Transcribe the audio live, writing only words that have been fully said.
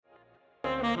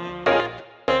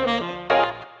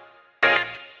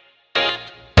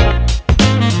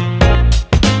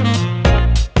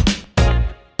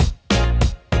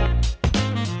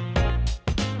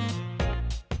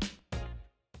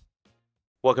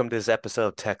Welcome to this episode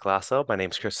of Tech Lasso. My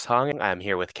name is Chris Hong. I'm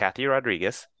here with Kathy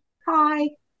Rodriguez. Hi.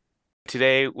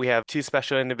 Today we have two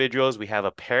special individuals. We have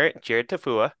a parent, Jared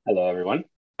Tafua, Hello, everyone.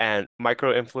 and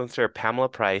micro influencer Pamela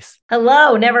Price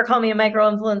Hello. Never call me a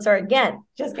micro influencer again.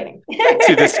 Just kidding.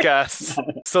 to discuss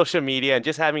social media and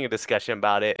just having a discussion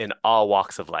about it in all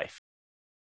walks of life.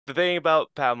 The thing about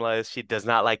Pamela is she does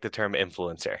not like the term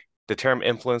influencer. The term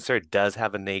influencer does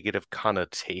have a negative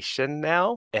connotation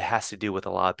now. It has to do with a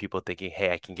lot of people thinking,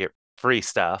 hey, I can get free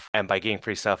stuff. And by getting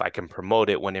free stuff, I can promote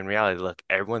it. When in reality, look,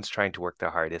 everyone's trying to work their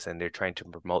hardest and they're trying to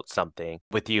promote something.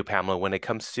 With you, Pamela, when it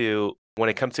comes to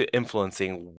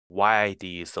influencing, why do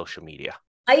you use social media?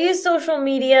 I use social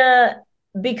media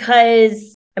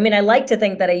because, I like to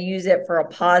think that I use it for a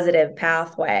positive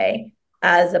pathway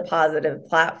as a positive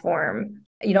platform.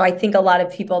 I think a lot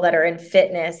of people that are in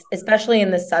fitness, especially in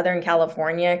the Southern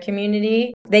California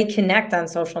community, they connect on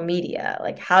social media.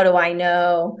 Like, how do I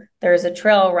know there's a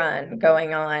trail run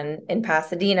going on in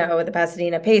Pasadena with the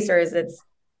Pasadena Pacers? It's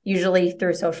usually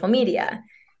through social media.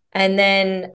 And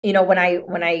then, when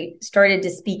I started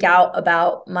to speak out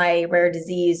about my rare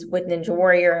disease with Ninja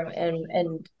Warrior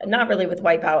and not really with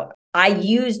Wipeout, I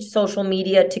used social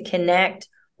media to connect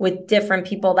with different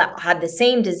people that had the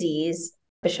same disease,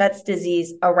 Behçet's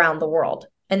disease, around the world.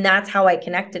 And that's how I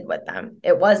connected with them.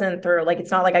 It wasn't through, like, it's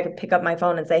not like I could pick up my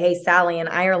phone and say, hey, Sally in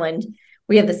Ireland,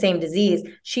 we have the same disease.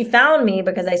 She found me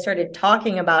because I started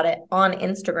talking about it on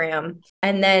Instagram,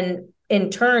 and then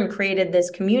in turn created this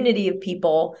community of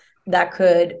people that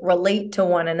could relate to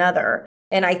one another.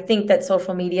 And I think that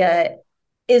social media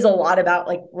is a lot about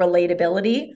like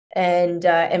relatability and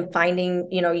finding,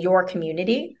 your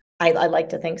community. I like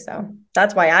to think so.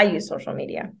 That's why I use social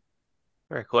media.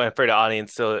 Very cool. And for the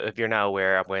audience, so if you're not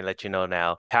aware, I'm going to let you know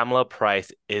now. Pamela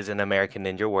Price is an American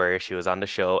Ninja Warrior. She was on the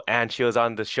show, and she was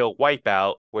on the show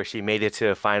Wipeout, where she made it to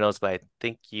the finals, but I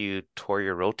think you tore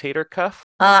your rotator cuff.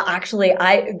 Actually,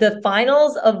 the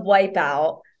finals of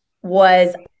Wipeout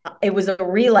was it was a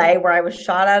relay where I was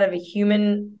shot out of a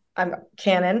human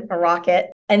cannon, a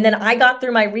rocket. And then I got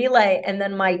through my relay, and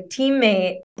then my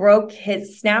teammate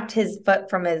snapped his foot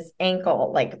from his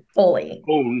ankle, like fully.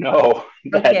 Oh no,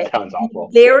 that Okay. sounds awful.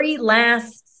 Very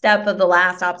last step of the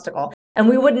last obstacle. And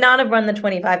we would not have run the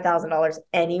 $25,000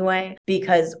 anyway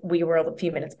because we were a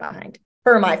few minutes behind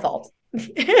for my fault. I'm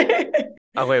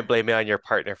going to blame it on your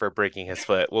partner for breaking his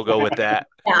foot. We'll go with that.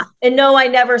 Yeah. And no, I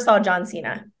never saw John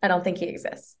Cena. I don't think he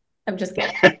exists. I'm just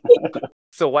kidding.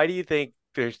 So why do you think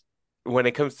when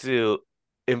it comes to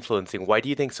influencing, why do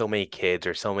you think so many kids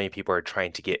or so many people are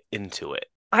trying to get into it?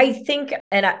 I think,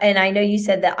 and I know you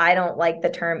said that I don't like the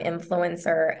term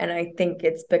influencer, and I think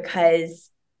it's because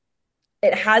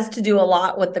it has to do a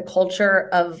lot with the culture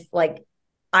of like,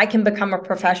 I can become a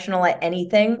professional at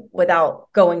anything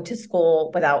without going to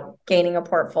school, without gaining a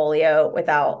portfolio,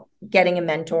 without getting a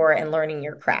mentor and learning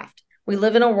your craft. We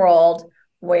live in a world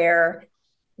where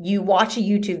you watch a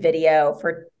YouTube video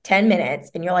for 10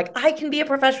 minutes and you're like, I can be a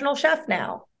professional chef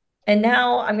now. And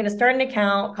now I'm going to start an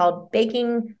account called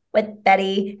Baking with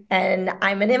Betty and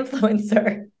I'm an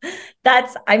influencer.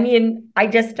 I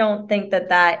just don't think that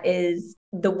that is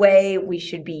the way we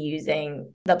should be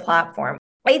using the platform.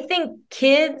 I think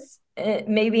kids,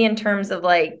 maybe in terms of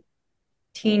like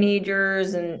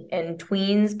teenagers and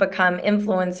tweens, become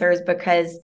influencers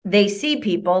because they see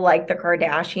people like the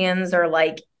Kardashians or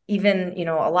like even,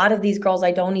 a lot of these girls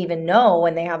I don't even know,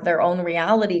 and they have their own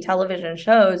reality television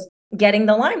shows getting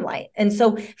the limelight. And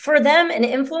so for them, an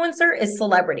influencer is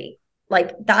celebrity.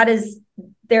 Like that is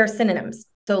their synonyms.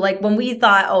 So like when we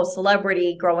thought, oh,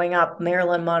 celebrity growing up,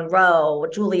 Marilyn Monroe,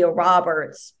 Julia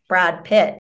Roberts, Brad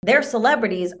Pitt, their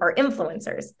celebrities are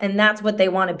influencers, and that's what they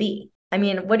want to be.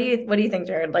 What do you think,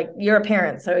 Jared? Like you're a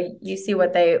parent, so you see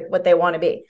what they want to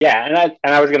be. Yeah,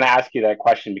 and I was going to ask you that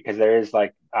question because there is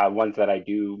like ones that I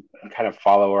do kind of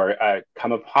follow or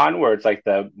come upon where it's like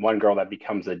the one girl that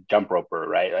becomes a jump roper,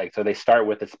 right? Like so they start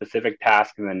with a specific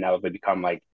task and then now they become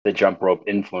like the jump rope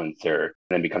influencer and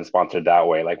then become sponsored that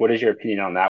way. Like, what is your opinion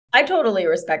on that? I totally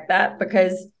respect that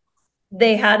because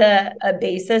they had a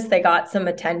basis, they got some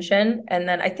attention. And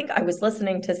then I think I was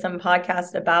listening to some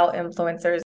podcast about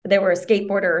influencers. They were a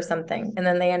skateboarder or something, and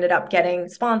then they ended up getting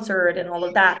sponsored and all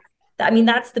of that.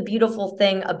 That's the beautiful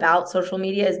thing about social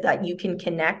media is that you can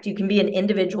connect. You can be an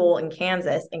individual in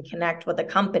Kansas and connect with a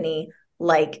company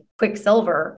like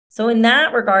Quicksilver. So in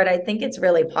that regard, I think it's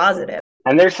really positive.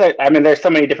 And there's so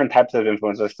many different types of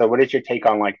influencers. So what is your take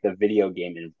on like the video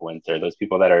game influencer, those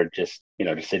people that are just,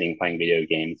 just sitting playing video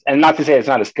games? And not to say it's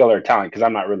not a skill or a talent, because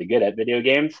I'm not really good at video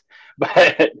games,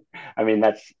 but I mean,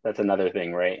 that's another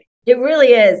thing, right? It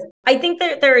really is. I think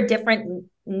that there are different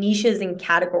niches and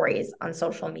categories on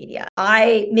social media.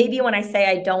 Maybe when I say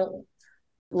I don't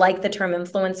like the term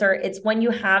influencer, it's when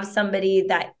you have somebody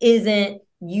that isn't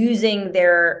using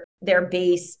their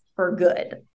base for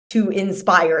good to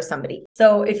inspire somebody.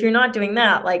 So if you're not doing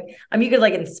that, like, I mean, you could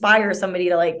like inspire somebody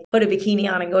to like put a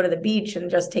bikini on and go to the beach and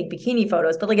just take bikini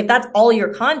photos. But like, if that's all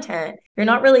your content, you're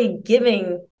not really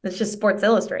giving, it's just Sports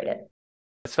Illustrated.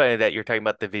 It's funny that you're talking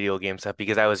about the video game stuff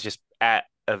because I was just at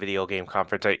a video game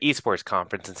conference or esports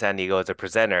conference in San Diego as a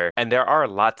presenter, and there are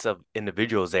lots of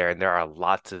individuals there, and there are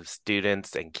lots of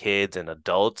students and kids and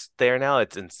adults there now.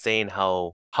 It's insane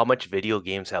how much video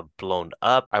games have blown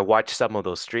up. I watch some of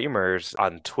those streamers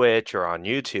on Twitch or on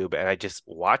YouTube, and I just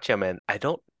watch them, and I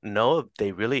don't know if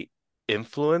they really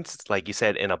influence, like you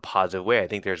said, in a positive way. I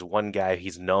think there's one guy,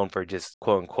 he's known for just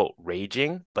quote unquote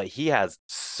raging, but he has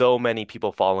so many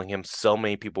people following him, so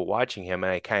many people watching him.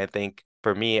 And I kind of think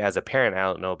for me as a parent, I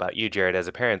don't know about you, Jared, as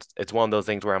a parent, it's one of those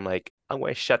things where I'm like, I'm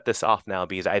going to shut this off now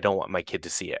because I don't want my kid to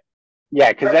see it.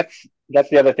 Yeah, because that's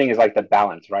the other thing is like the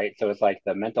balance, right? So it's like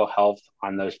the mental health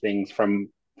on those things from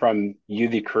you,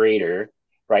 the creator,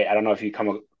 right? I don't know if you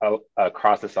come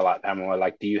across this a lot, Pamela.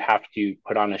 Like, do you have to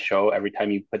put on a show every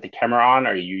time you put the camera on,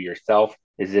 or you yourself?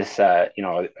 Is this, are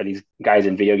these guys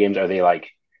in video games? Are they like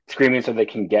screaming so they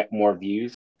can get more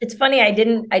views? It's funny, I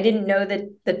didn't know that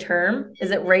the term.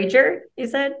 Is it rager, you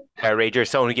said? A rager is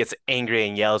someone who gets angry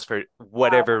and yells for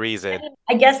whatever reason.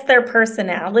 I guess their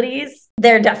personalities,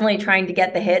 they're definitely trying to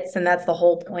get the hits, and that's the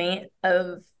whole point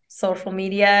of social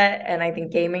media. And I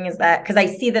think gaming is that, because I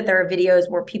see that there are videos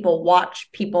where people watch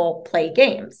people play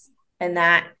games, and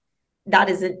that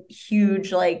is a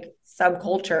huge like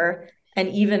subculture and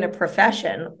even a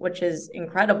profession, which is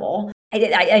incredible.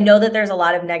 I know that there's a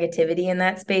lot of negativity in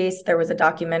that space. There was a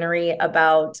documentary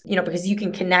about, because you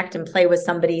can connect and play with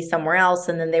somebody somewhere else,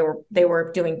 and then they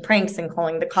were doing pranks and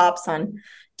calling the cops on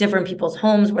different people's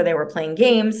homes where they were playing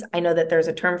games. I know that there's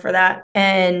a term for that.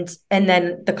 And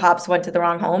then the cops went to the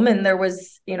wrong home, and there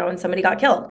was, and somebody got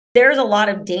killed. There's a lot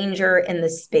of danger in the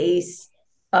space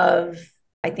of,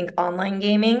 I think, online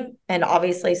gaming and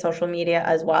obviously social media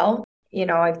as well.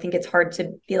 I think it's hard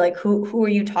to be like, who are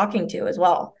you talking to as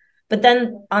well? But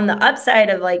then on the upside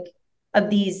of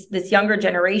this younger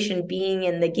generation being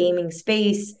in the gaming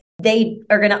space, they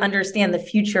are going to understand the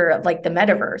future of like the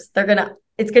metaverse.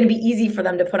 It's going to be easy for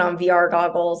them to put on VR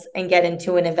goggles and get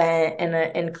into an event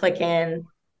and click in.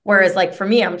 Whereas like for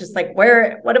me, I'm just like,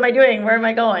 what am I doing? Where am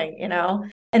I going?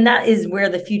 And that is where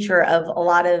the future of a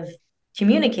lot of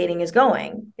communicating is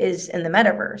going, is in the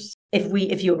metaverse.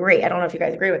 If you agree, I don't know if you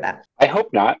guys agree with that. I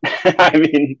hope not. I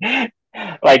mean,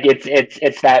 like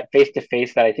it's that face to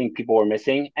face that I think people were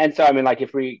missing. And so I mean, like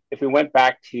if we went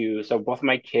back to, so both of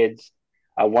my kids,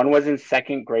 one was in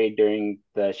second grade during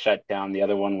the shutdown, the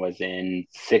other one was in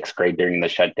sixth grade during the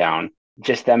shutdown.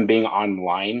 Just them being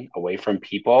online away from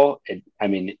people, I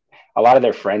mean, a lot of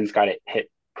their friends got it hit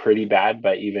pretty bad,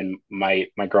 but even my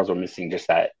girls were missing just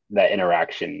that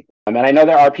interaction. And I know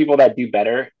there are people that do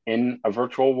better in a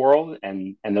virtual world,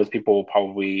 and those people will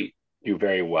probably do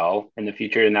very well in the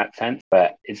future in that sense.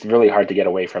 But it's really hard to get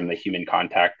away from the human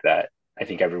contact that I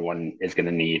think everyone is going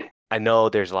to need. I know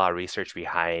there's a lot of research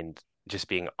behind just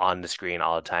being on the screen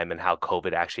all the time and how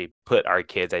COVID actually put our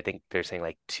kids, I think they're saying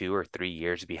like 2 or 3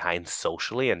 years behind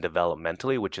socially and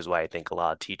developmentally, which is why I think a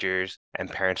lot of teachers and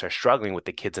parents are struggling with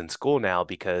the kids in school now,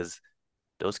 because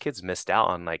those kids missed out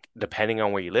on, like, depending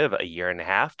on where you live, a year and a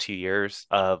half, 2 years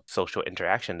of social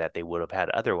interaction that they would have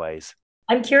had otherwise.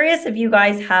 I'm curious if you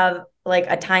guys have like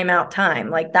a timeout time,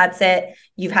 like that's it.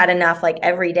 You've had enough, like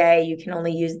every day you can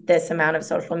only use this amount of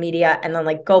social media, and then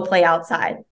like go play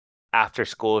outside. After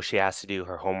school, she has to do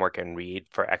her homework and read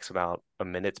for X amount of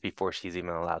minutes before she's even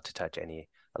allowed to touch any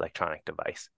electronic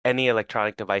device. Any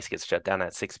electronic device gets shut down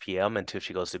at 6 p.m. until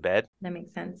she goes to bed. That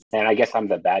makes sense. And I guess I'm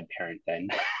the bad parent then,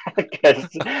 because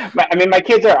my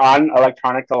kids are on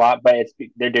electronics a lot, but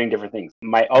they're doing different things.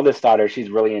 My oldest daughter, she's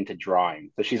really into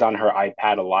drawing, so she's on her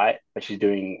iPad a lot, but she's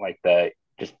doing like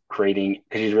just creating,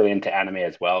 because she's really into anime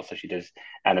as well, so she does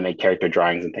anime character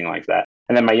drawings and things like that.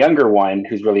 And then my younger one,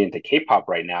 who's really into K-pop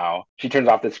right now, she turns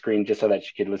off the screen just so that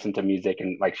she could listen to music.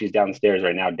 And like she's downstairs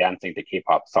right now dancing to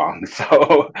K-pop songs.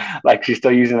 So like she's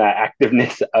still using that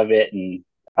activeness of it. And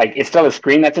like it's still a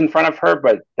screen that's in front of her,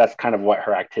 but that's kind of what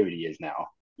her activity is now.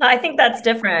 I think that's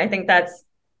different. I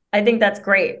think that's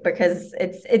great, because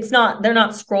it's not, they're not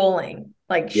scrolling.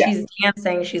 Like she's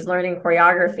dancing, she's learning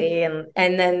choreography,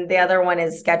 and then the other one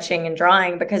is sketching and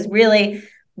drawing, because really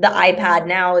the iPad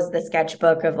now is the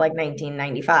sketchbook of like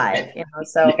 1995,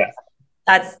 so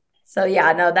that's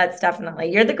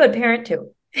definitely, you're the good parent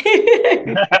too.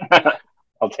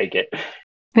 I'll take it.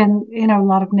 Been, a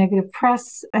lot of negative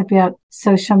press about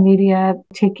social media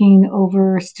taking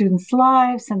over students'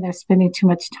 lives and they're spending too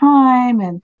much time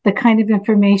and the kind of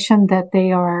information that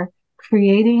they are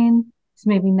creating is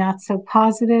maybe not so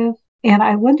positive. And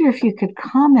I wonder if you could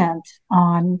comment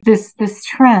on this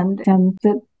trend and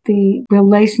the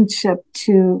relationship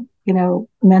to,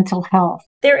 mental health.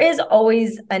 There is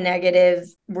always a negative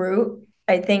root,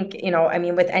 I think,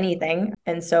 with anything.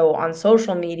 And so on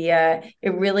social media,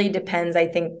 it really depends, I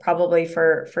think, probably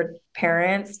for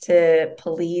parents to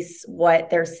police what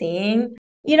they're seeing.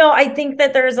 I think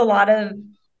that there's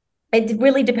it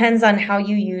really depends on how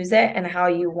you use it and how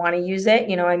you want to use it.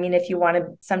 If you want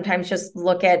to sometimes just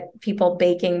look at people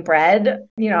baking bread,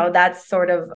 that's sort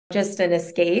of just an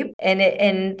escape.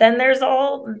 And then there's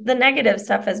all the negative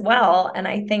stuff as well. And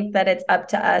I think that it's up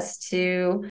to us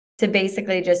to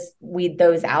basically just weed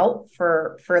those out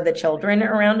for the children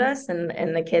around us and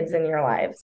the kids in your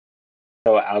lives.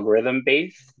 So algorithm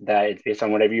based, that it's based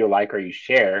on whatever you like or you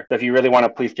share. So if you really want to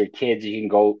please your kids, you can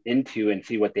go into and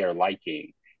see what they're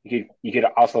liking. You could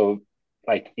also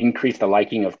increase the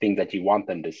liking of things that you want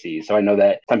them to see. So I know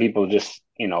that some people just,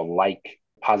 like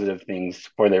positive things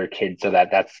for their kids, so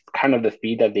that's kind of the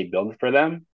feed that they build for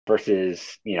them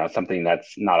versus, something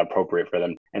that's not appropriate for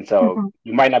them. And so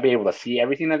you might not be able to see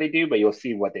everything that they do, but you'll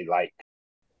see what they like.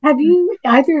 Have you,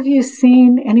 either of you,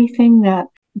 seen anything that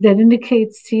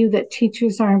indicates to you that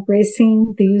teachers are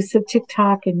embracing the use of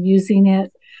TikTok and using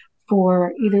it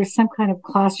for either some kind of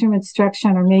classroom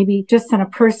instruction or maybe just on a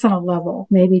personal level?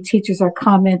 Maybe teachers are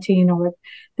commenting or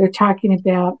they're talking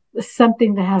about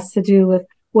something that has to do with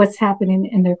what's happening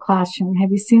in their classroom.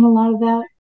 Have you seen a lot of that?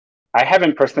 I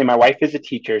haven't personally. My wife is a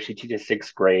teacher. She teaches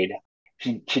sixth grade.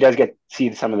 She does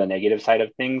see some of the negative side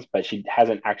of things, but she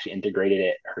hasn't actually integrated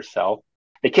it herself.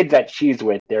 The kids that she's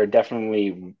with, they're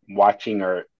definitely watching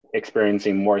or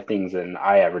experiencing more things than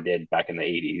I ever did back in the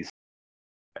 80s.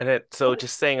 And so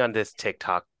just saying on this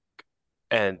TikTok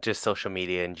and just social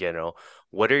media in general,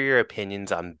 what are your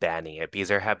opinions on banning it? Because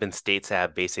there have been states that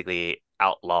have basically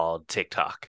outlawed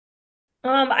TikTok.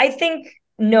 I think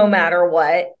no matter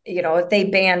what, if they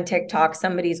ban TikTok,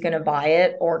 somebody's going to buy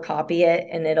it or copy it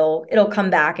and it'll come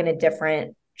back in a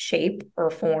different shape or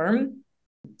form.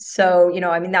 So,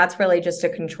 that's really just a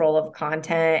control of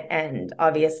content and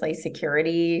obviously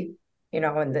security,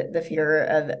 and the fear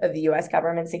of the US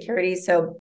government security.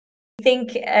 So I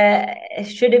think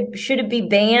should it be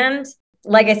banned?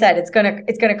 Like I said, it's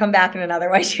gonna come back in another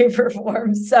way, shape, or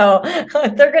form. So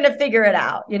they're gonna figure it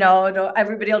out.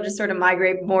 Everybody will just sort of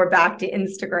migrate more back to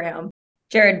Instagram.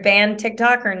 Jared, ban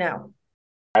TikTok or no?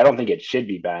 I don't think it should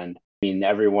be banned. I mean,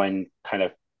 everyone kind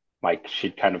of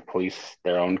should kind of police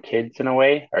their own kids in a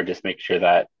way, or just make sure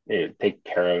that they take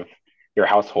care of your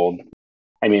household.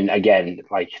 I mean, again,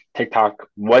 TikTok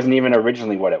wasn't even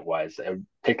originally what it was.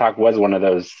 TikTok was one of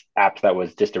those apps that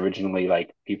was just originally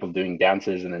people doing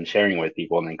dances and then sharing with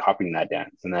people and then copying that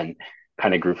dance, and then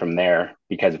kind of grew from there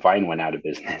because Vine went out of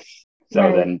business. So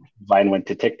right. Then Vine went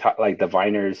to TikTok, the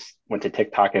Viners went to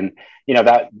TikTok, and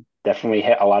that definitely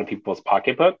hit a lot of people's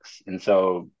pocketbooks. And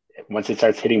so once it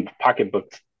starts hitting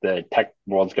pocketbooks, the tech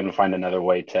world's going to find another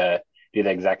way to do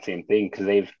the exact same thing, because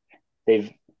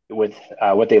they've with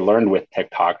what they learned with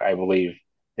TikTok, I believe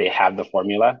they have the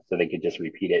formula, so they could just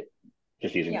repeat it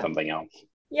just using something else.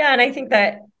 Yeah, and I think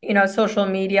that, social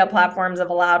media platforms have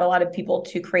allowed a lot of people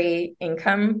to create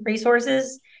income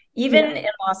resources. Even in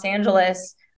Los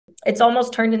Angeles, it's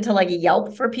almost turned into a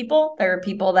Yelp for people. There are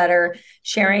people that are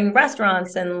sharing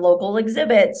restaurants and local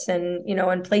exhibits and,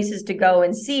 and places to go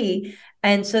and see.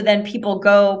 And so then people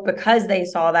go because they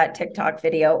saw that TikTok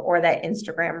video or that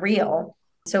Instagram reel.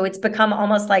 So it's become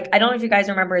almost I don't know if you guys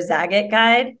remember Zagat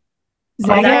Guide.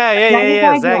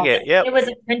 Zagat. Yep. It was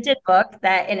a printed book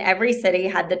that in every city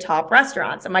had the top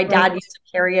restaurants. And my dad used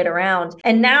to carry it around.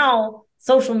 And now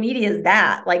social media is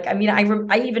that.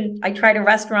 I tried a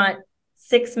restaurant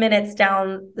 6 minutes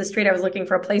down the street. I was looking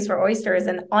for a place for oysters.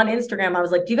 And on Instagram, I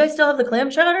was like, do you guys still have the clam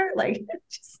chowder?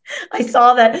 I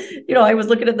saw that, I was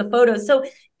looking at the photos. So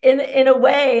in a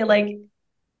way,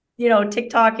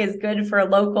 TikTok is good for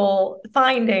local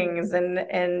findings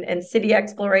and city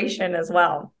exploration as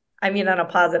well. On a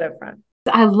positive front.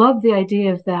 I love the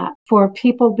idea of that, for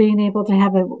people being able to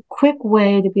have a quick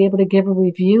way to be able to give a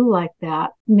review like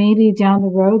that. Maybe down the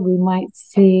road, we might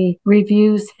see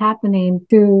reviews happening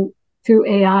through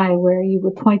AI, where you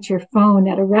would point your phone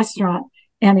at a restaurant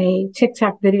and a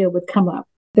TikTok video would come up.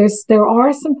 There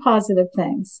are some positive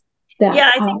things that. Yeah,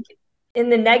 I think in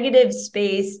the negative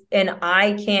space, and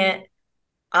I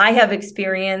have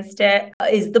experienced it,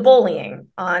 is the bullying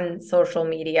on social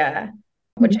media.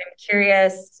 which I'm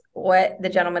curious what the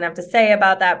gentlemen have to say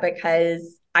about that,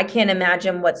 because I can't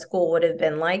imagine what school would have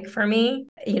been like for me,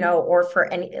 or for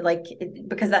any, like,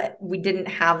 because we didn't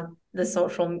have the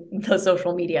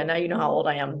social media. Now you know how old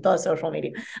I am, the social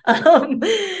media.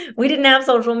 We didn't have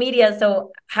social media.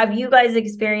 So have you guys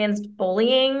experienced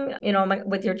bullying,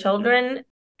 with your children?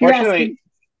 Fortunately,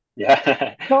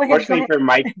 yeah. Go ahead. Fortunately for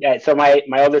so my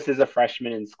oldest is a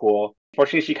freshman in school.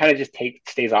 Fortunately, she kind of just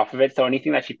stays off of it. So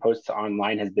anything that she posts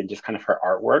online has been just kind of her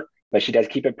artwork, but she does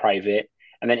keep it private.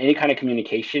 And then any kind of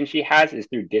communication she has is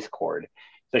through Discord.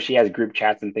 So she has group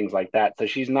chats and things like that. So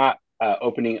she's not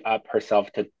opening up herself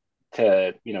to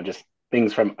just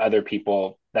things from other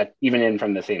people that even in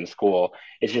from the same school.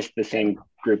 It's just the same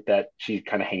group that she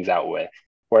kind of hangs out with.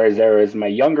 Whereas there was my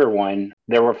younger one,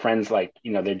 there were friends like,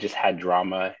 they just had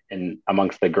drama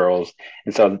amongst the girls.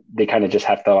 And so they kind of just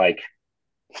have to like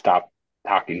stop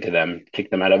talking to them,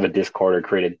 kick them out of a Discord or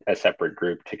create a separate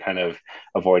group to kind of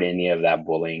avoid any of that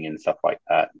bullying and stuff like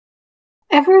that.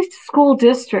 Every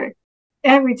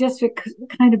every district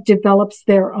kind of develops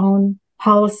their own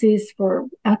policies for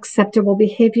acceptable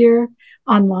behavior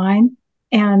online.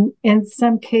 And in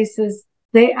some cases,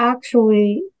 they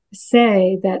actually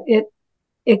say that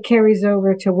it carries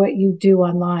over to what you do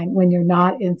online when you're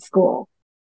not in school.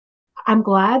 I'm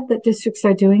glad that districts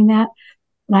are doing that.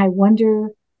 And I wonder,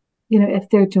 if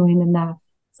they're doing enough.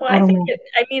 Well,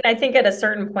 I think at a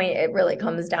certain point, it really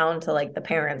comes down to like the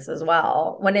parents as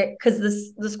well.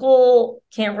 Because the school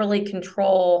can't really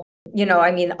control,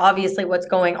 obviously what's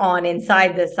going on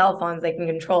inside the cell phones, they can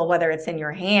control whether it's in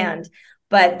your hand,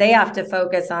 but they have to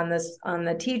focus on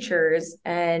the teachers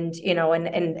and,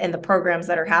 and the programs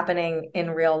that are happening in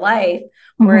real life.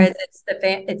 Whereas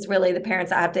it's really the parents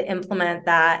that have to implement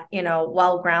that,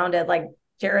 well-grounded. Like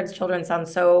Jared's children sound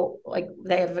so like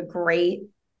they have a great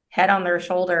head on their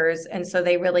shoulders. And so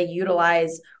they really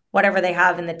utilize whatever they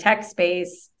have in the tech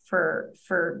space for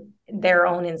their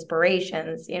own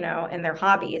inspirations, and their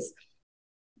hobbies.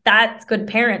 That's good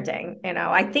parenting.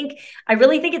 I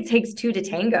really think it takes two to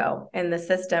tango in the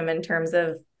system in terms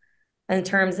of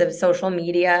social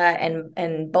media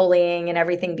and bullying and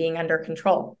everything being under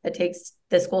control. It takes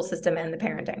the school system and the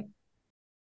parenting.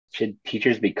 Should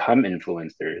teachers become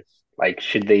influencers? Like,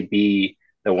 should they be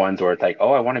the ones where it's like,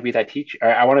 oh, I want to be that teacher,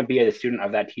 or I want to be a student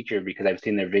of that teacher because I've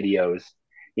seen their videos,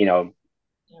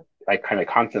 like kind of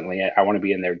constantly. I want to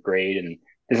be in their grade, and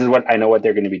this is what I know what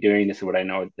they're going to be doing. This is what I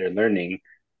know they're learning.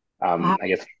 I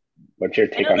guess, what's your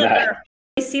take on that?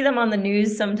 I see them on the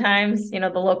news sometimes, the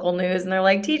local news, and they're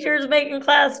like, teachers making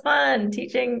class fun,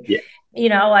 teaching,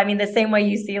 the same way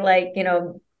you see like,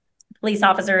 police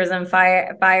officers and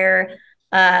fire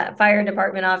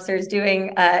department officers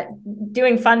doing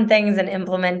fun things and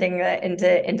implementing that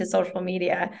into social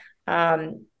media.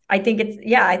 I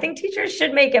think teachers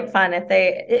should make it fun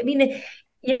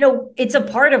it's a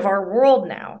part of our world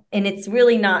now, and it's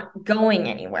really not going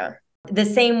anywhere. The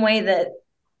same way that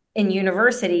in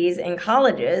universities and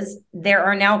colleges, there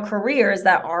are now careers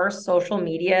that are social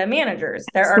media managers.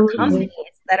 There are companies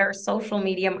that are social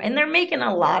media, and they're making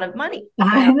a lot of money.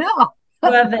 I know.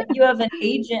 You have an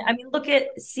agent. I mean, look at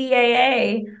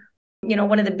CAA,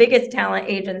 one of the biggest talent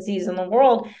agencies in the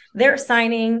world. They're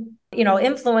signing,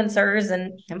 influencers,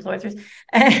 and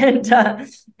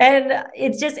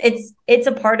it's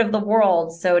a part of the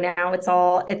world. So now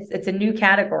it's a new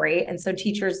category. And so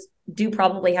teachers do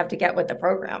probably have to get with the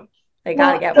program. They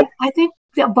got to get with it. I think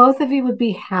that both of you would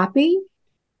be happy.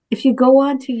 If you go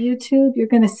on to YouTube, you're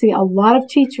going to see a lot of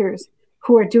teachers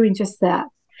who are doing just that.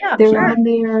 Yeah, they're on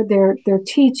there, they're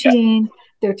teaching,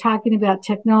 they're talking about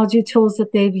technology tools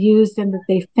that they've used and that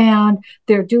they found.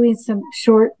 They're doing some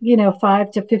short,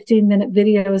 5 to 15-minute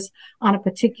videos on a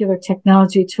particular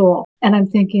technology tool. And I'm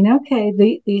thinking, okay,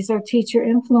 these are teacher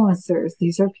influencers.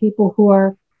 These are people who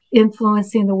are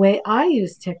influencing the way I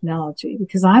use technology,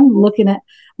 because I'm looking at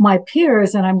my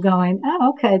peers and I'm going, oh,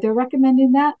 okay, they're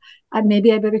recommending that.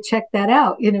 Maybe I better check that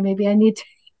out. Maybe I need to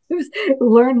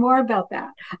learn more about that.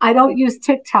 I don't use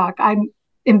TikTok. I'm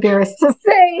embarrassed to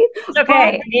say. It's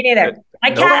okay. Me neither.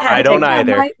 My cat has I don't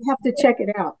either. I might have to check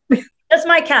it out. Just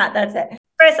my cat. That's it.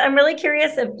 Chris, I'm really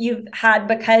curious if you've had,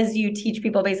 because you teach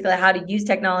people basically how to use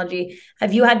technology,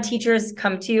 have you had teachers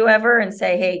come to you ever and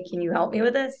say, hey, can you help me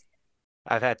with this?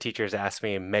 I've had teachers ask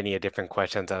me many different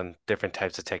questions on different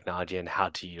types of technology and how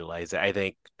to utilize it. I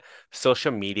think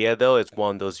social media, though, is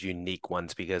one of those unique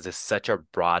ones because it's such a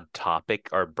broad topic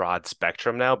or broad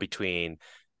spectrum now, between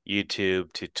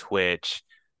YouTube to Twitch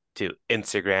to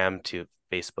Instagram to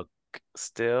Facebook,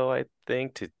 still, I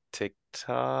think, to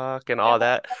TikTok and all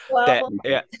that.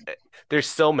 There's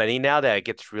so many now that it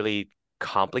gets really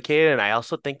complicated. And I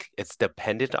also think it's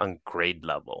dependent on grade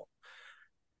level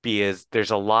because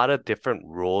there's a lot of different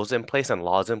rules in place and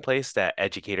laws in place that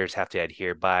educators have to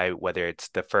adhere by, whether it's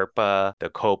the FERPA, the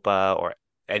COPA, or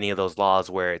any of those laws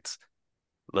where it's,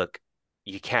 look,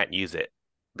 you can't use it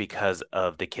because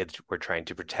of the kids we're trying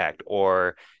to protect,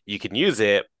 or you can use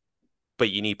it, but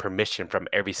you need permission from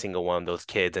every single one of those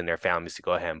kids and their families to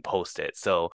go ahead and post it.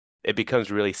 So it becomes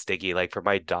really sticky. Like for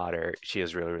my daughter, she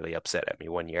was really, really upset at me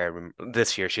one year. I remember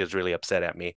this year, she was really upset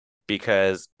at me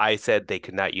because I said they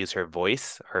could not use her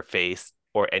voice, her face,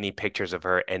 or any pictures of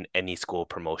her in any school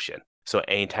promotion. So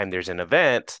anytime there's an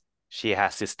event, she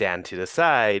has to stand to the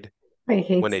side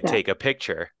when they take a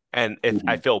picture. And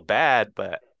I feel bad,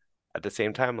 but at the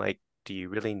same time, like, do you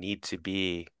really need to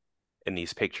be in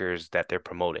these pictures that they're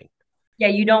promoting? Yeah,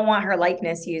 you don't want her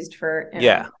likeness used for.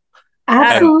 Yeah.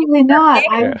 Absolutely not.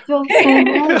 I would feel the same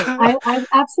way. I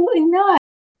absolutely not.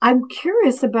 I'm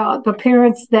curious about the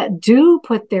parents that do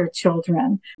put their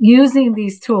children using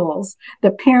these tools.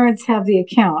 The parents have the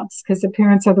accounts because the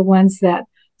parents are the ones that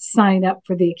sign up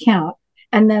for the account.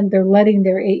 And then they're letting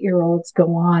their 8-year-olds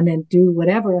go on and do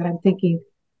whatever. And I'm thinking,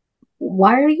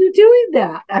 why are you doing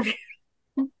that?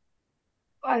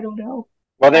 I don't know.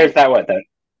 Well, there's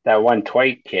that one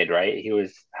toy kid, right? He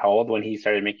was how old when he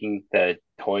started making the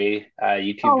toy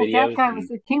YouTube videos? That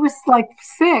guy he was like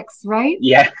 6, right?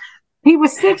 Yeah. He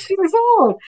was 6 years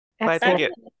old. But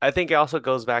I think it also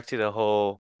goes back to the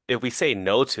whole, if we say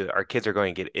no to it, our kids are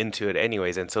going to get into it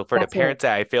anyways. And so for the parents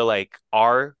that I feel like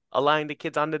are allowing the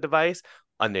kids on the device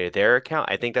under their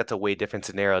account, I think that's a way different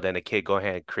scenario than a kid going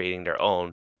ahead and creating their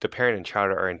own. The parent and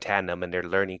child are in tandem and they're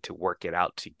learning to work it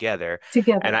out together.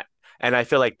 And I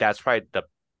feel like that's probably the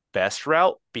best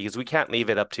route because we can't leave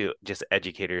it up to just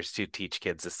educators to teach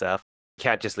kids this stuff.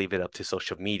 Can't just leave it up to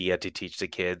social media to teach the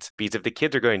kids because if the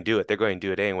kids are going to do it, they're going to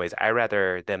do it anyways. I'd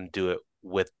rather them do it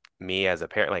with me as a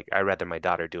parent. Like I'd rather my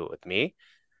daughter do it with me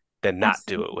than not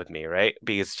do it with me, right?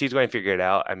 Because she's going to figure it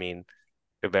out. I mean,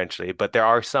 eventually, but there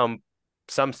are some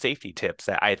safety tips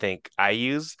that I think I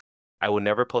use. I will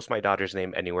never post my daughter's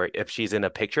name anywhere. If she's in a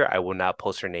picture, I will not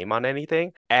post her name on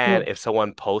anything. And if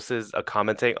someone posts a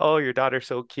comment saying, "Oh, your daughter's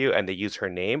so cute," and they use her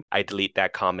name, I delete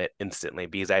that comment instantly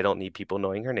because I don't need people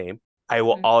knowing her name. I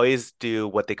will always do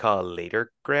what they call a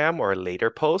later gram or a later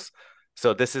post.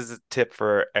 So this is a tip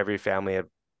for every family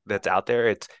that's out there.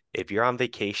 It's if you're on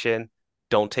vacation,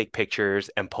 don't take pictures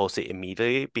and post it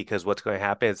immediately because what's going to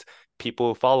happen is people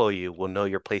who follow you will know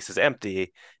your place is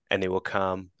empty and they will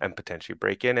come and potentially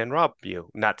break in and rob you.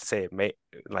 Not to say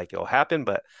it'll happen,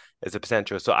 but it's a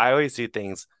potential. So I always do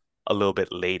things a little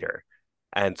bit later.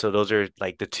 And so those are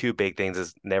like the two big things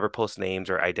is never post names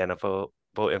or identifiable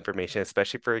information,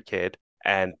 especially for a kid,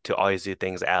 and to always do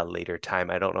things at a later time.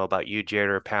 I don't know about you, Jared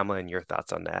or Pamela, and your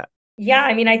thoughts on that. Yeah,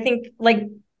 I mean, I think like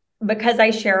because I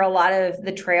share a lot of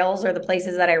the trails or the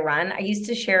places that I run, I used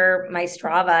to share my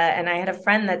Strava and I had a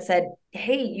friend that said,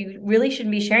 "Hey, you really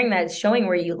shouldn't be sharing that. It's showing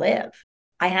where you live."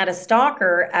 I had a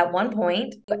stalker at one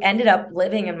point who ended up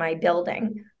living in my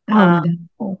building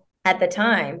at the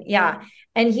time. Yeah.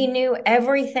 And he knew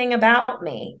everything about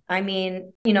me. I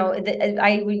mean,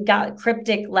 we got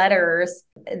cryptic letters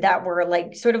that were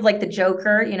like sort of like the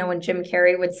Joker, when Jim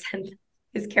Carrey would send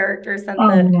his character sent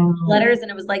letters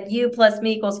and it was like you plus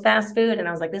me equals fast food. And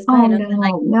I was like, this guy knows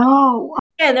no.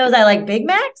 And those I like Big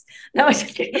Macs. No, I was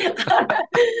just kidding.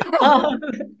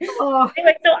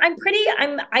 Anyway, so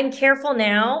I'm careful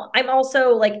now. I'm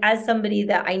also like, as somebody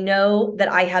that I know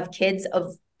that I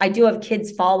do have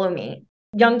kids follow me,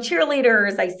 young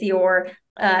cheerleaders I see, or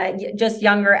just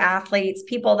younger athletes,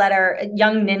 people that are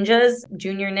young ninjas,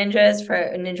 junior ninjas for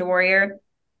a Ninja Warrior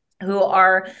who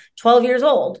are 12 years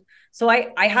old. So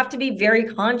I have to be very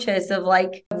conscious of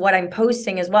like what I'm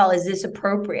posting as well. Is this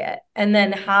appropriate? And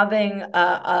then having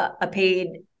a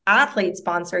paid athlete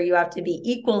sponsor, you have to be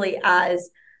equally as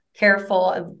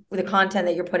careful of the content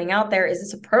that you're putting out there. Is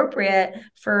this appropriate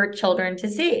for children to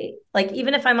see? Like,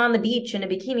 even if I'm on the beach in a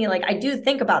bikini, like I do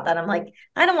think about that. I'm like,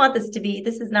 I don't want this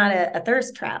is not a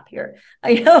thirst trap here.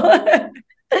 I know.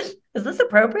 Is this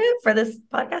appropriate for this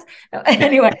podcast? No,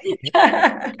 anyway.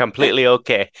 Completely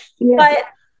okay. But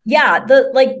yeah,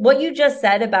 like what you just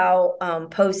said about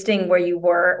posting where you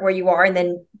are, and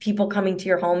then people coming to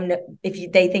your home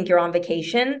if they think you're on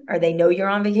vacation or they know you're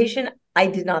on vacation. I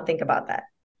did not think about that.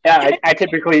 Yeah, I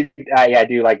typically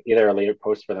do like either a later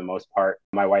post for the most part.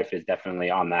 My wife is definitely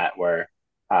on that where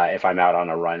if I'm out on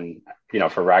a run,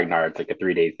 for Ragnar, it's like a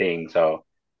 3-day thing. So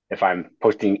if I'm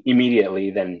posting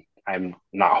immediately, then I'm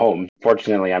not home.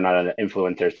 Fortunately, I'm not an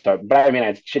influencer. So, but I mean,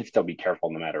 I should still be careful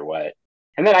no matter what.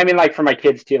 And then, I mean, like for my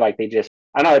kids too, like I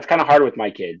don't know, it's kind of hard with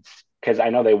my kids because I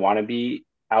know they want to be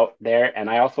out there. And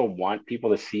I also want people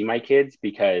to see my kids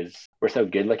because we're so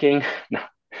good looking. No,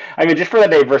 I mean, just for the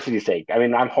diversity's sake. I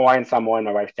mean, I'm Hawaiian Samoan,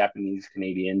 my wife's Japanese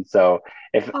Canadian. So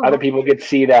if other people could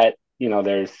see that,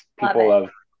 there's people of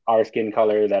our skin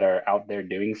color that are out there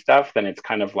doing stuff, then it's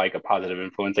kind of like a positive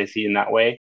influence I see in that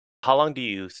way. How long do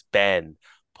you spend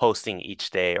posting each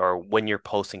day, or when you're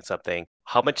posting something,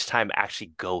 how much time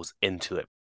actually goes into it?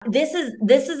 This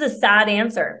is a sad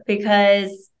answer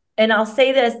because, and I'll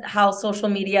say this, how social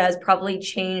media has probably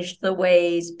changed the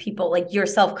ways people, like, you're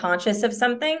self-conscious of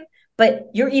something, but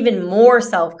you're even more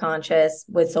self-conscious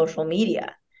with social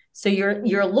media. So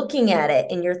you're looking at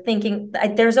it and you're thinking,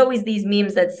 there's always these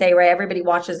memes that say, right, everybody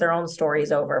watches their own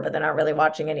stories over, but they're not really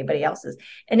watching anybody else's.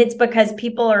 And it's because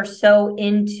people are so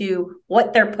into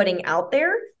what they're putting out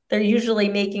there. They're usually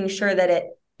making sure that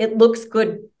it looks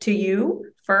good to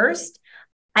you first.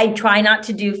 I try not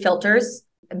to do filters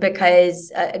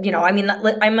because, I mean,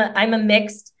 I'm a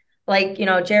mixed, like,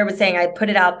 Jared was saying, I put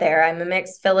it out there. I'm a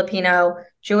mixed Filipino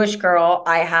Jewish girl.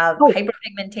 I have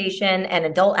hyperpigmentation and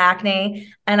adult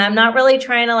acne, and I'm not really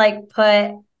trying to like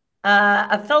put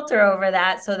a filter over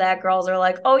that so that girls are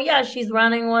like, oh yeah, she's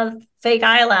running with fake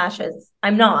eyelashes.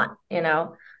 I'm not,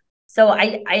 So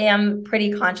I am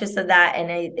pretty conscious of that.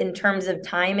 And in terms of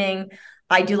timing,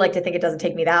 I do like to think it doesn't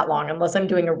take me that long unless I'm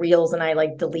doing a Reels and I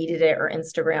like deleted it or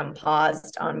Instagram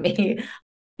paused on me.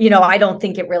 I don't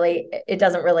think it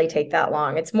doesn't really take that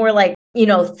long. It's more like,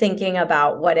 thinking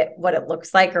about what it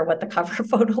looks like or what the cover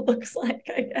photo looks like,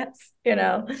 I guess,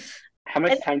 How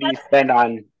much time do you spend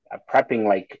on prepping?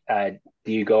 Like,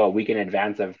 do you go a week in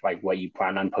advance of like what you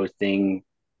plan on posting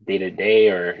day to day,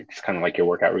 or just kind of like your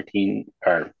workout routine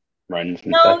or runs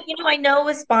and stuff? I know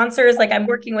with sponsors, like I'm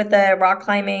working with a rock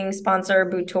climbing sponsor,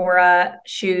 Butora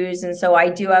shoes. And so I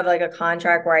do have like a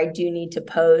contract where I do need to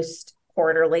post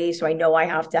quarterly. So I know I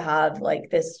have to have like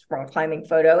this rock climbing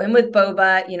photo. And with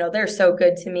Boba, they're so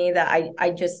good to me that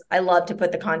I love to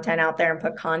put the content out there and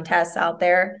put contests out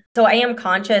there. So I am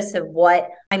conscious of what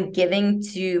I'm giving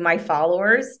to my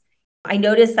followers. I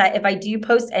notice that if I do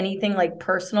post anything like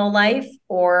personal life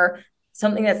or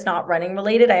something that's not running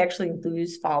related, I actually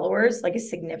lose followers, like a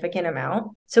significant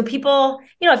amount. So people,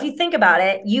 if you think about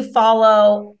it, you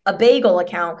follow a bagel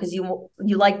account because you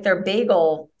like their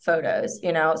bagel photos,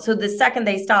 so the second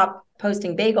they stop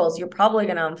posting bagels, you're probably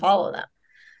going to unfollow them.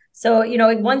 So,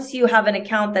 once you have an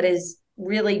account that is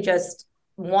really just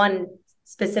one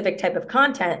specific type of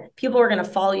content, people are going to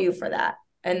follow you for that.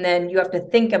 And then you have to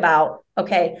think about,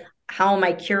 okay, how am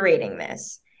I curating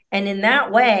this? And in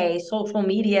that way, social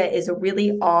media is a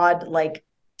really odd, like,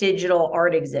 digital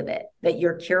art exhibit that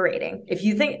you're curating. If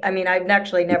you think, I mean, I've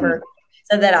actually never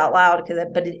said that out loud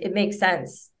but it makes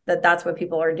sense that that's what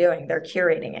people are doing. They're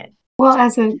curating it. Well,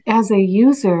 as a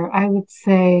user, I would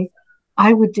say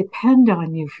I would depend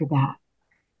on you for that.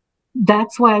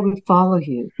 That's why I would follow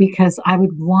you, because I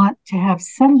would want to have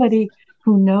somebody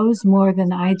who knows more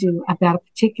than I do about a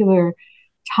particular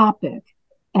topic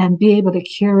and be able to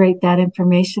curate that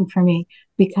information for me,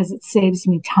 because it saves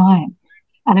me time.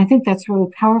 And I think that's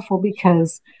really powerful,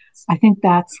 because I think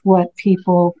that's what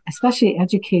people, especially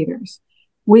educators,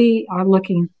 we are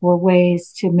looking for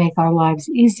ways to make our lives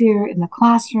easier in the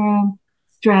classroom,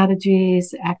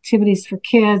 strategies, activities for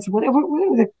kids, whatever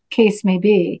the case may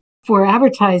be. For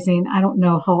advertising, I don't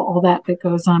know how all that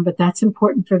goes on, but that's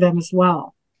important for them as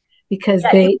well, because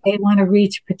they want to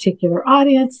reach a particular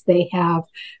audience. They have,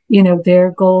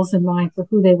 their goals in mind for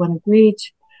who they want to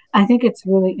reach. I think it's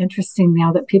really interesting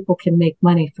now that people can make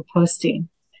money for posting,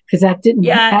 because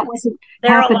that wasn't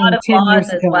happening 10 years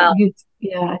ago. Well.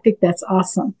 I think that's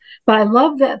awesome. But I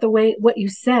love that what you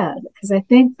said, because I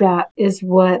think that is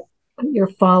what your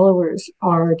followers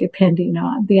are depending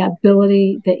on, the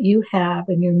ability that you have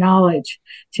and your knowledge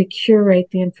to curate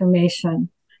the information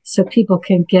so people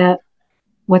can get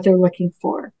what they're looking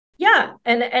for. Yeah.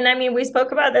 And I mean, we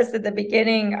spoke about this at the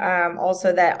beginning,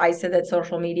 also, that I said that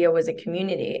social media was a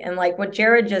community. And like what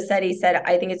Jared just said, he said,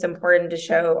 I think it's important to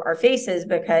show our faces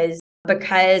because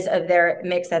of their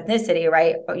mixed ethnicity,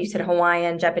 right? You said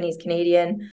Hawaiian, Japanese,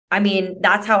 Canadian. I mean,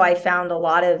 that's how I found a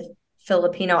lot of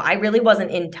Filipino. I really wasn't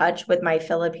in touch with my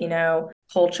Filipino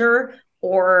culture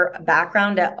or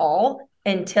background at all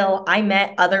until I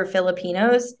met other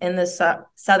Filipinos in the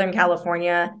Southern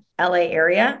California, LA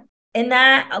area. And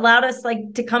that allowed us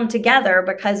to come together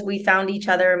because we found each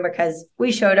other and because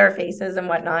we showed our faces and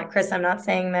whatnot. Chris, I'm not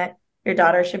saying that your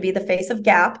daughter should be the face of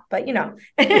Gap, but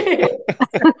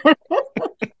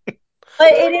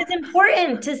But it is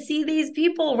important to see these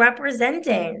people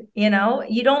representing, you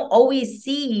don't always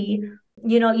see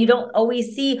You don't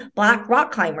always see Black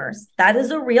rock climbers. That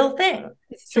is a real thing.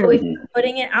 So true. if you're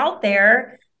putting it out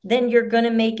there, then you're going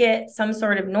to make it some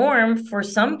sort of norm for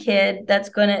some kid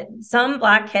some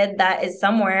Black kid that is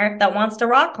somewhere that wants to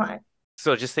rock climb.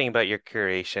 So just thinking about your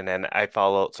curation, and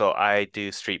so I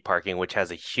do street parking, which has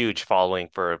a huge following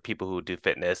for people who do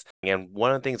fitness. And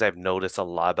one of the things I've noticed a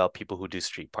lot about people who do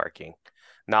street parking,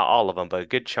 not all of them, but a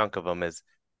good chunk of them, is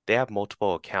they have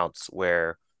multiple accounts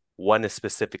where one is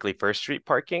specifically for street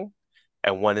parking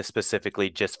and one is specifically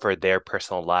just for their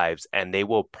personal lives. And they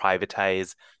will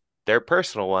privatize their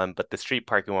personal one, but the street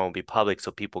parking one will be public so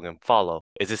people can follow.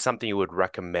 Is this something you would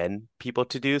recommend people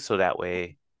to do so that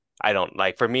way? I don't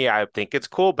like, for me, I think it's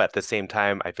cool, but at the same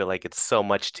time, I feel like it's so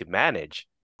much to manage.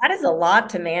 That is a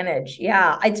lot to manage.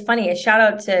 Yeah. It's funny. A shout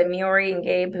out to Miori and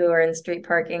Gabe who are in street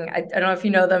parking. I don't know if you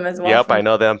know them as well. Yep, I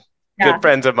know them. Yeah. Good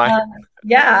friends of mine.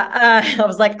 I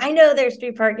was like, I know they're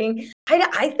street parking.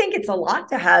 I think it's a lot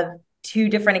to have two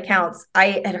different accounts.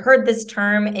 I had heard this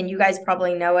term and you guys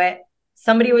probably know it.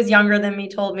 Somebody was younger than me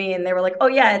told me, and they were like, oh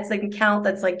yeah, it's an account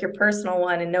that's like your personal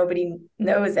one and nobody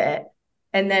knows it.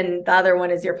 And then the other one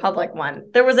is your public one.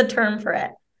 There was a term for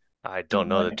it. I don't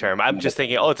know the term. I'm just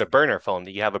thinking, it's a burner phone.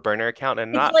 Do you have a burner account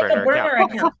and not like burner a burner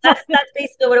account? That's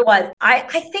basically what it was. I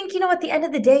think, at the end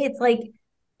of the day, it's like,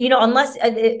 unless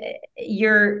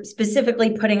you're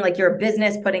specifically putting like your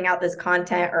business putting out this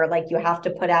content, or like you have to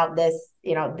put out this,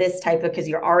 this type of, because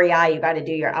you're REI, you got to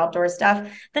do your outdoor stuff,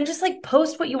 then just like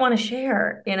post what you want to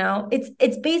share.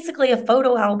 It's basically a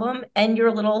photo album and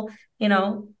your little,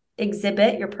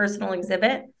 exhibit, your personal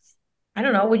exhibit. I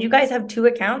don't know. Would you guys have two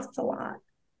accounts? It's a lot.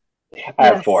 I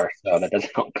have 4, so that doesn't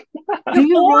help. Do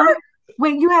you want?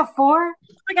 Wait, you have 4?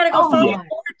 I gotta go follow 4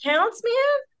 accounts,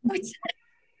 man.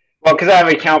 Well, because I have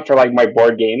an account for like my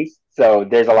board games, so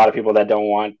there's a lot of people that don't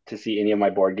want to see any of my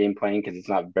board game playing because it's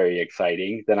not very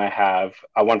exciting. Then I have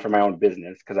one for my own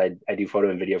business because I do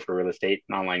photo and video for real estate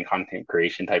and online content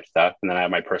creation type stuff, and then I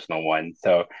have my personal one,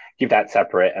 so keep that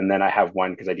separate. And then I have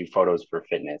one because I do photos for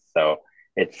fitness, so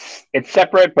it's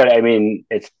separate. But I mean,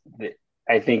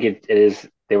 I think it is.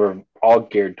 They were all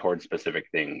geared towards specific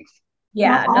things.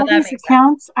 Yeah, all these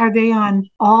accounts, are they on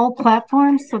all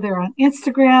platforms? So they're on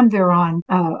Instagram, they're on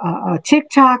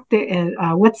TikTok.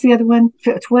 What's the other one?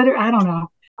 Twitter? I don't know.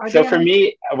 So for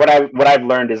me, what I've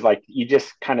learned is like you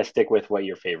just kind of stick with what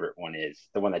your favorite one is,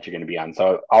 the one that you're going to be on.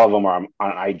 So all of them are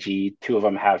on IG. 2 of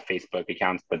them have Facebook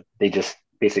accounts, but they just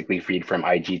basically feed from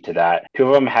IG to that. 2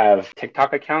 of them have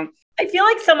TikTok accounts. I feel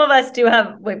like some of us do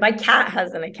have. My cat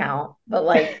has an account, but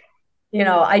like.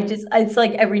 It's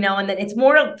like every now and then it's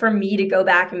more for me to go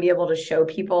back and be able to show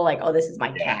people like, oh, this is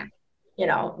my cat,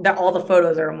 that all the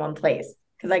photos are in one place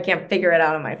because I can't figure it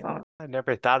out on my phone. I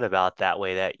never thought about that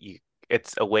way, that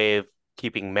it's a way of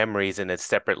keeping memories in a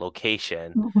separate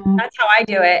location. Mm-hmm. That's how I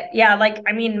do it. Yeah. Like,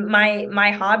 I mean,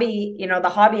 my hobby, the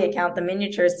hobby account, the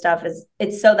miniatures stuff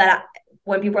it's so that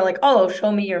when people are like, oh,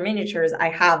 show me your miniatures, I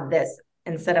have this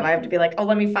instead of I have to be like, oh,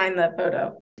 let me find the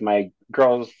photo. My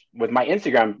girls with my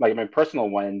Instagram, like my personal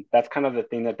one, that's kind of the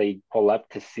thing that they pull up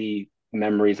to see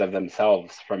memories of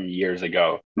themselves from years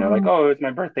ago. They're like, oh, it's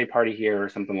my birthday party here or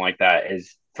something like that,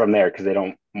 is from there because they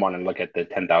don't want to look at the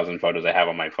 10,000 photos I have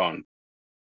on my phone.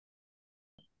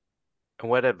 And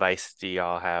what advice do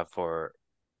y'all have for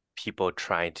people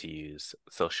trying to use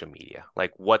social media?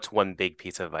 Like, what's one big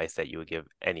piece of advice that you would give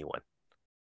anyone?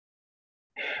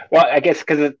 Well, I guess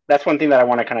because that's one thing that I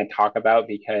want to kind of talk about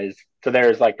because so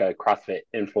there's like a CrossFit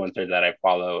influencer that I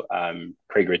follow,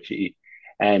 Craig Ritchie,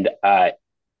 and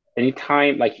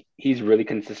anytime like he's really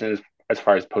consistent as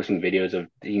far as posting videos of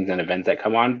things and events that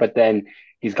come on, but then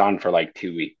he's gone for like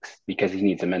 2 weeks because he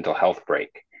needs a mental health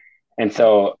break. And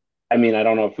so, I mean, I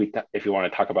don't know if you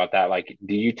want to talk about that. Like,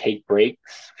 do you take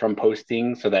breaks from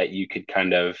posting so that you could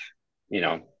kind of,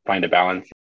 find a balance?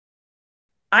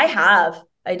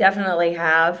 I definitely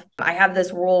have. I have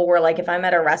this rule where like if I'm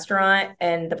at a restaurant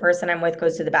and the person I'm with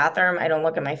goes to the bathroom, I don't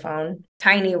look at my phone.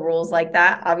 Tiny rules like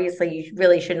that. Obviously, you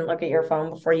really shouldn't look at your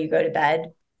phone before you go to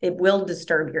bed. It will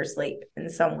disturb your sleep in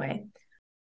some way.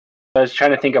 I was trying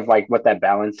to think of like what that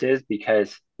balance is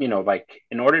because, like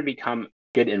in order to become a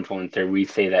good influencer, we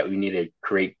say that we need to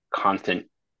create constant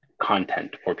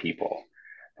content for people.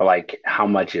 But like how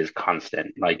much is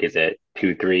constant? Like, is it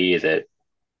 2, 3? Is it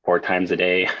 4 times a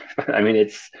day? I mean,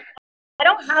 I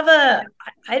don't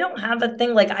have a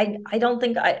thing. Like, I don't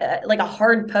think like a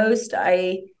hard post.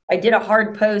 I did a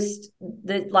hard post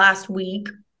the last week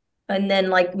and then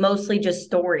like mostly just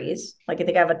stories. Like I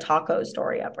think I have a taco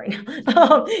story up right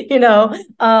now,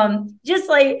 just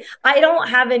like, I don't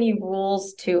have any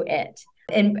rules to it.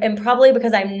 And probably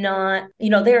because I'm not,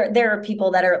 there are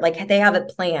people that are like, they have it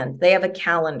planned, they have a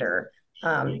calendar,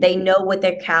 they know what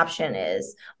their caption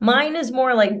is. Mine is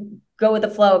more like go with the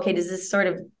flow. Okay, does this sort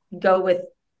of go with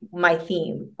my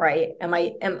theme, right? Am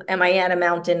I at a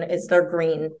mountain? Is there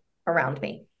green around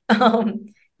me?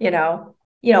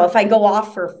 If I go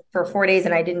off for 4 days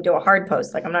and I didn't do a hard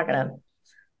post, like I'm not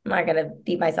gonna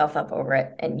beat myself up over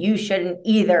it, and you shouldn't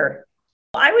either.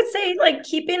 I would say like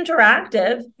keep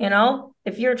interactive,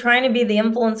 if you're trying to be the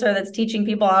influencer that's teaching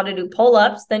people how to do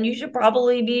pull-ups, then you should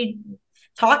probably be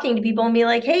talking to people and be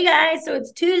like, hey guys, so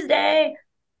it's Tuesday.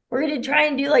 We're going to try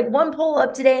and do like one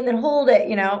pull-up today and then hold it,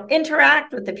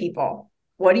 interact with the people.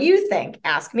 What do you think?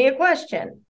 Ask me a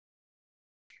question.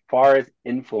 As far as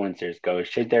influencers go,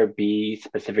 should there be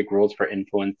specific rules for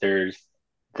influencers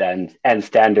and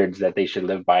standards that they should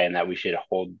live by and that we should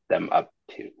hold them up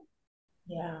to?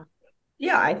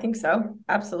 Yeah, I think so.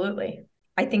 Absolutely.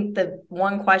 I think the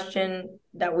one question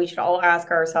that we should all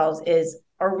ask ourselves is,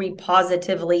 are we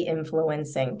positively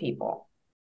influencing people?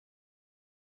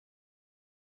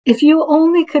 If you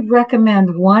only could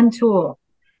recommend one tool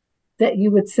that you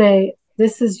would say,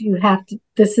 this is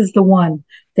the one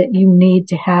that you need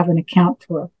to have an account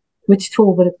for, which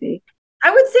tool would it be?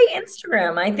 I would say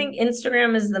Instagram. I think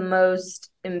Instagram is the most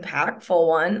impactful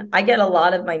one. I get a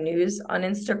lot of my news on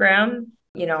Instagram.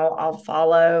 I'll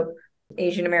follow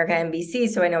Asian America NBC,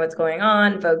 so I know what's going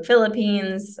on, Vogue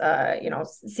Philippines,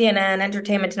 CNN,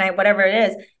 Entertainment Tonight, whatever it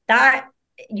is. That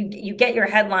you get your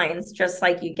headlines just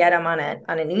like you get them on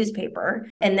a newspaper.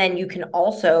 And then you can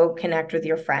also connect with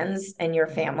your friends and your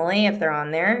family if they're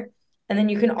on there. And then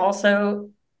you can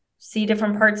also see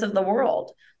different parts of the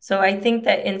world. So I think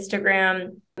that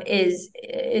Instagram is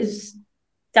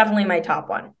definitely my top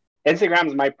one.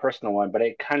 Instagram's my personal one, but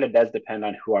it kind of does depend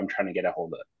on who I'm trying to get a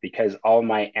hold of, because all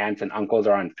my aunts and uncles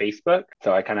are on Facebook.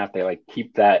 So I kind of have to like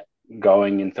keep that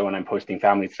going. And so when I'm posting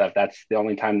family stuff, that's the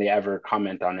only time they ever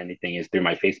comment on anything is through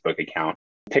my Facebook account.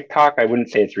 TikTok, I wouldn't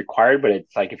say it's required, but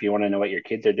it's like if you want to know what your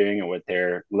kids are doing or what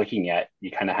they're looking at, you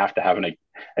kind of have to have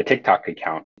a TikTok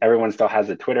account. Everyone still has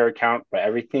a Twitter account, but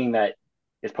everything that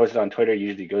is posted on Twitter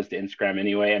usually goes to Instagram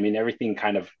anyway. I mean, everything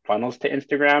kind of funnels to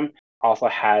Instagram. Also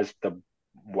has the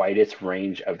widest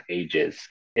range of ages.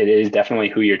 It is definitely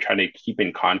who you're trying to keep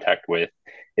in contact with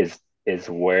is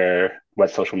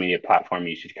what social media platform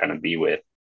you should kind of be with.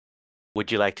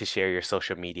 Would you like to share your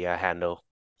social media handle?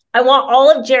 I want all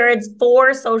of Jared's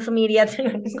 4 social media.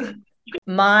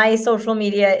 My social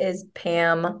media is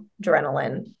Pam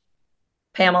Adrenaline.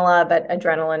 Pamela, but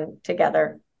adrenaline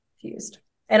together fused.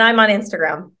 And I'm on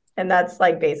Instagram, and that's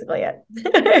like basically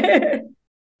it.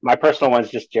 My personal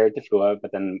one's just Jared Tafua,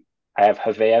 but then I have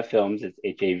Havea Films.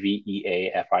 It's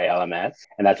HAVEAFILMS.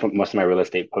 And that's what most of my real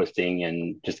estate posting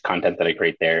and just content that I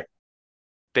create there.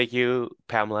 Thank you,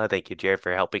 Pamela. Thank you, Jared,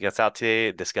 for helping us out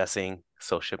today, discussing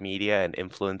social media and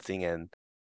influencing and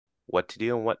what to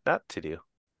do and what not to do.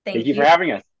 Thank you for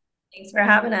having us. Thanks for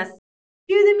having us.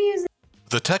 Cue the music.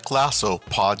 The Tech Lasso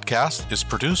podcast is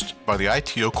produced by the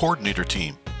ITO Coordinator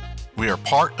Team. We are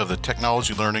part of the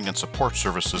Technology Learning and Support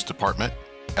Services Department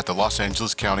at the Los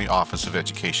Angeles County Office of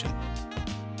Education.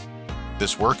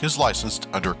 This work is licensed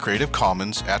under a Creative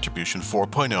Commons Attribution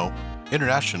 4.0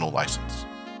 International License.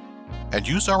 And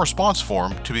use our response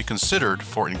form to be considered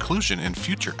for inclusion in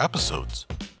future episodes.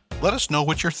 Let us know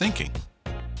what you're thinking.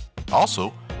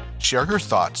 Also, share your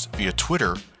thoughts via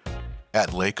Twitter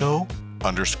at LACO_ITO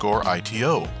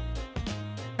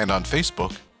and on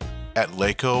Facebook at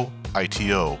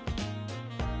LACO-ITO.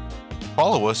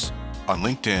 Follow us on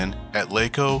LinkedIn at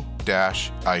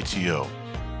LACO-ITO.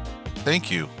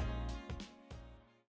 Thank you.